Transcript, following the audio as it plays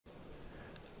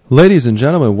Ladies and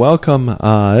gentlemen, welcome.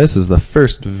 This is the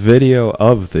first video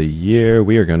of the year.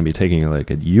 We are going to be taking a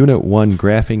look at Unit 1,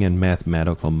 Graphing and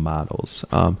Mathematical Models.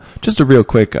 Just a real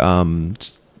quick thing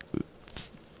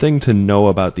to know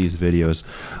about these videos.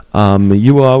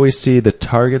 You will always see the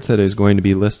targets that is going to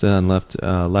be listed on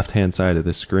left-hand side of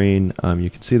the screen. You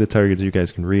can see the targets, you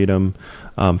guys can read them.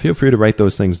 Feel free to write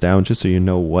those things down just so you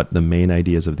know what the main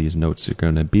ideas of these notes are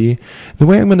going to be. The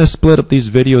way I'm going to split up these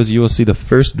videos, you will see the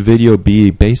first video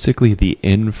be basically the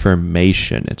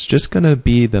information. It's just going to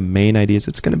be the main ideas.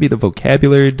 It's going to be the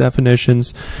vocabulary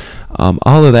definitions,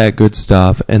 all of that good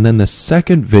stuff. And then the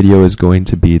second video is going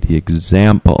to be the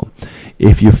example.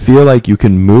 If you feel like you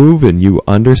can move and you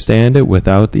understand it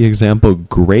without the example,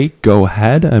 great, go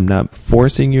ahead. I'm not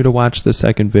forcing you to watch the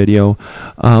second video,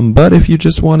 but if you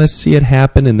just want to see it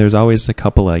happen, and there's always a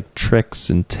couple like tricks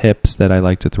and tips that I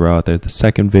like to throw out there, the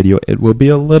second video, it will be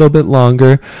a little bit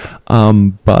longer,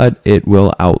 but it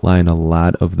will outline a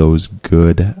lot of those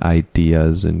good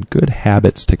ideas and good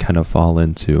habits to kind of fall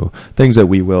into, things that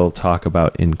we will talk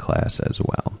about in class as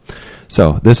well.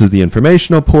 So this is the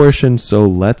informational portion, so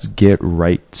let's get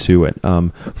right to it.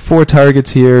 4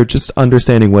 targets here, just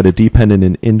understanding what a dependent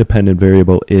and independent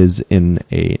variable is in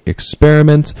an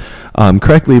experiment.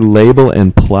 Correctly label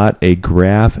and plot a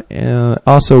graph,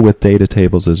 also with data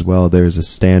tables as well. There's a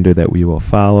standard that we will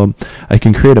follow. I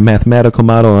can create a mathematical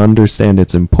model, understand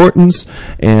its importance,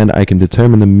 and I can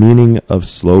determine the meaning of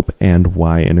slope and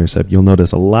y-intercept. You'll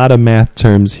notice a lot of math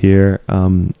terms here.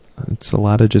 It's a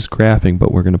lot of just graphing,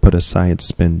 but we're going to put a science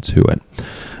spin to it.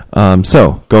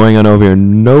 So, going on over here,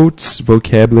 notes,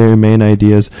 vocabulary, main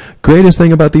ideas. Greatest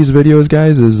thing about these videos,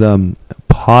 guys, is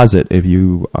pause it if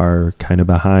you are kind of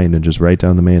behind and just write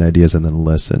down the main ideas and then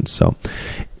listen. So,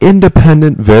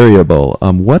 independent variable,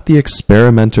 what the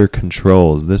experimenter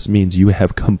controls. This means you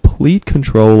have complete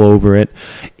control over it.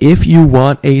 If you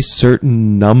want a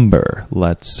certain number,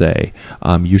 let's say,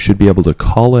 you should be able to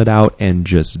call it out and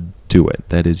just do it.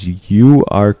 That is, you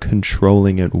are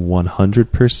controlling it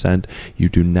 100%. You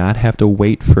do not have to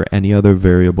wait for any other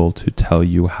variable to tell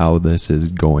you how this is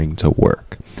going to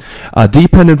work. A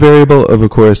dependent variable, of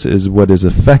course, is what is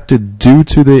affected due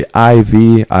to the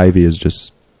IV. IV is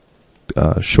just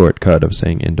a shortcut of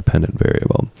saying independent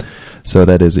variable. So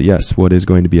that is, yes, what is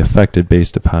going to be affected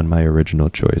based upon my original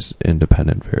choice,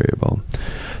 independent variable.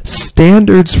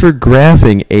 Standards for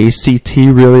graphing. ACT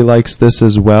really likes this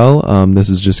as well. This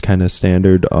is just kind of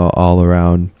standard all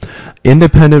around.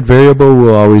 Independent variable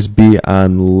will always be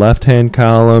on left-hand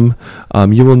column.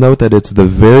 You will note that it's the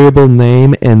variable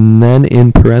name and then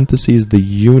in parentheses the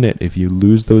unit. If you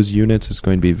lose those units, it's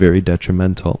going to be very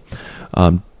detrimental.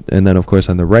 And then, of course,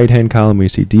 on the right-hand column, we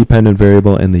see dependent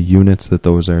variable and the units that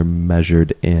those are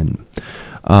measured in.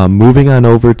 Moving on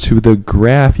over to the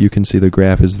graph, you can see the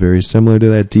graph is very similar to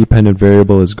that. Dependent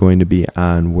variable is going to be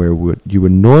on where you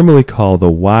would normally call the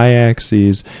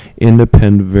y-axis.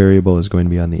 Independent variable is going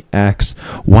to be on the x.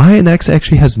 Y and x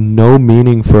actually has no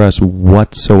meaning for us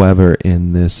whatsoever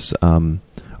in this,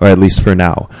 or at least for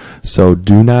now. So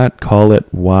do not call it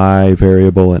y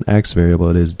variable and x variable.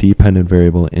 It is dependent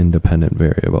variable, independent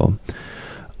variable.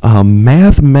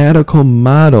 Mathematical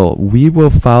model. We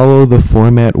will follow the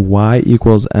format y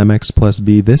equals mx plus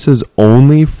b. This is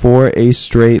only for a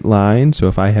straight line. So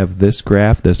if I have this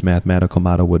graph, this mathematical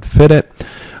model would fit it.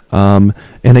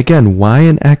 And again, y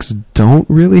and x don't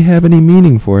really have any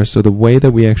meaning for us, so the way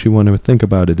that we actually want to think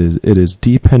about it is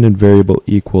dependent variable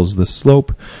equals the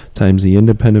slope times the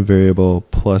independent variable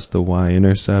plus the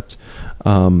y-intercept.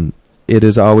 It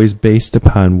is always based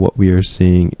upon what we are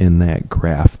seeing in that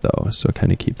graph, though, so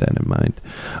kind of keep that in mind.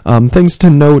 Things to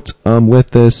note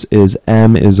with this is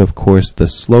m is, of course, the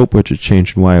slope, which is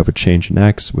change in y over change in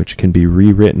x, which can be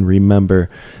rewritten. Remember,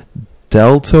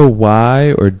 delta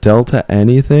y or delta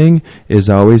anything is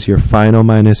always your final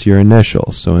minus your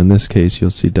initial. So in this case, you'll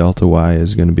see delta y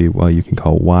is going to be, well, you can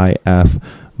call yf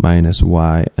minus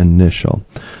y initial.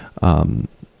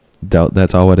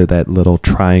 That's all what that little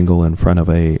triangle in front of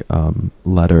a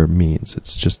letter means.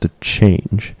 It's just a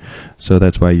change. So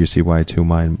that's why you see y2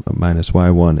 minus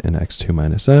y1 and x2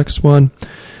 minus x1.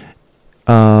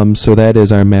 So that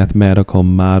is our mathematical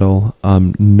model.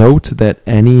 Note that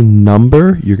any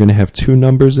number, you're going to have 2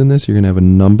 numbers in this. You're going to have a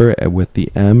number with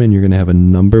the m and you're going to have a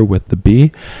number with the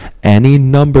b. Any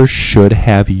number should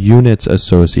have units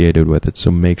associated with it,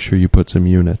 so make sure you put some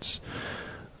units.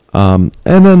 And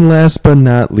then last but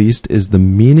not least is the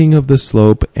meaning of the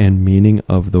slope and meaning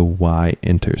of the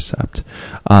y-intercept.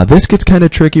 This gets kind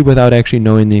of tricky without actually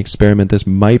knowing the experiment. This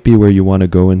might be where you want to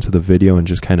go into the video and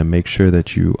just kind of make sure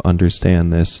that you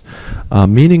understand this.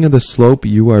 Meaning of the slope,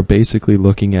 you are basically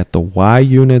looking at the y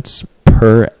units per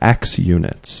per x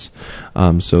units.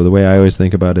 So the way I always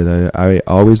think about it, I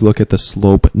always look at the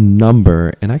slope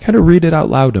number and I kind of read it out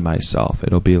loud to myself.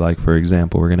 It'll be like, for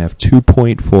example, we're going to have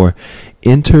 2.4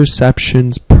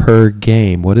 interceptions per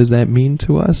game. What does that mean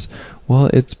to us? Well,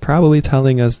 it's probably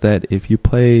telling us that if you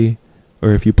play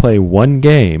one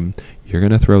game, you're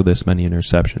going to throw this many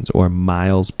interceptions. Or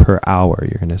miles per hour,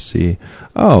 you're going to see,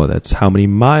 oh, that's how many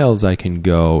miles I can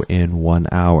go in 1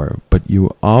 hour. But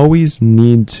you always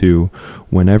need to,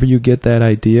 whenever you get that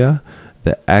idea,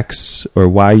 the x or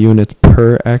y units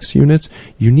per x units,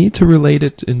 you need to relate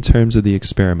it in terms of the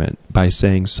experiment by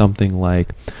saying something like,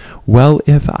 well,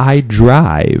 if I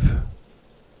drive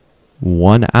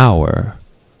 1 hour,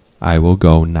 I will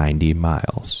go 90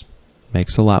 miles.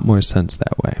 Makes a lot more sense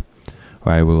that way.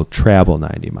 Or I will travel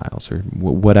 90 miles, or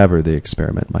whatever the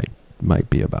experiment might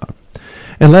be about.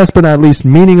 And last but not least,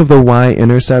 meaning of the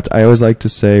y-intercept. I always like to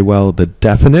say, well, the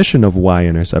definition of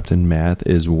y-intercept in math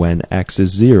is when x is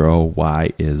 0,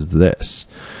 y is this.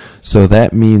 So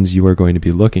that means you are going to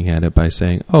be looking at it by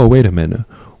saying, oh, wait a minute.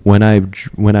 When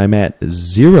I'm at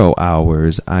 0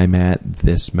 hours, I'm at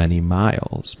this many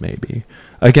miles, maybe.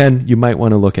 Again, you might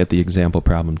want to look at the example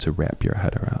problem to wrap your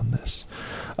head around this.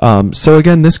 So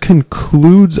again, this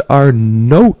concludes our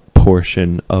note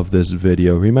portion of this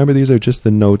video. Remember, these are just the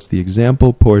notes. The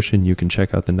example portion, you can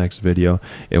check out the next video.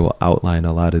 It will outline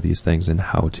a lot of these things and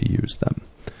how to use them.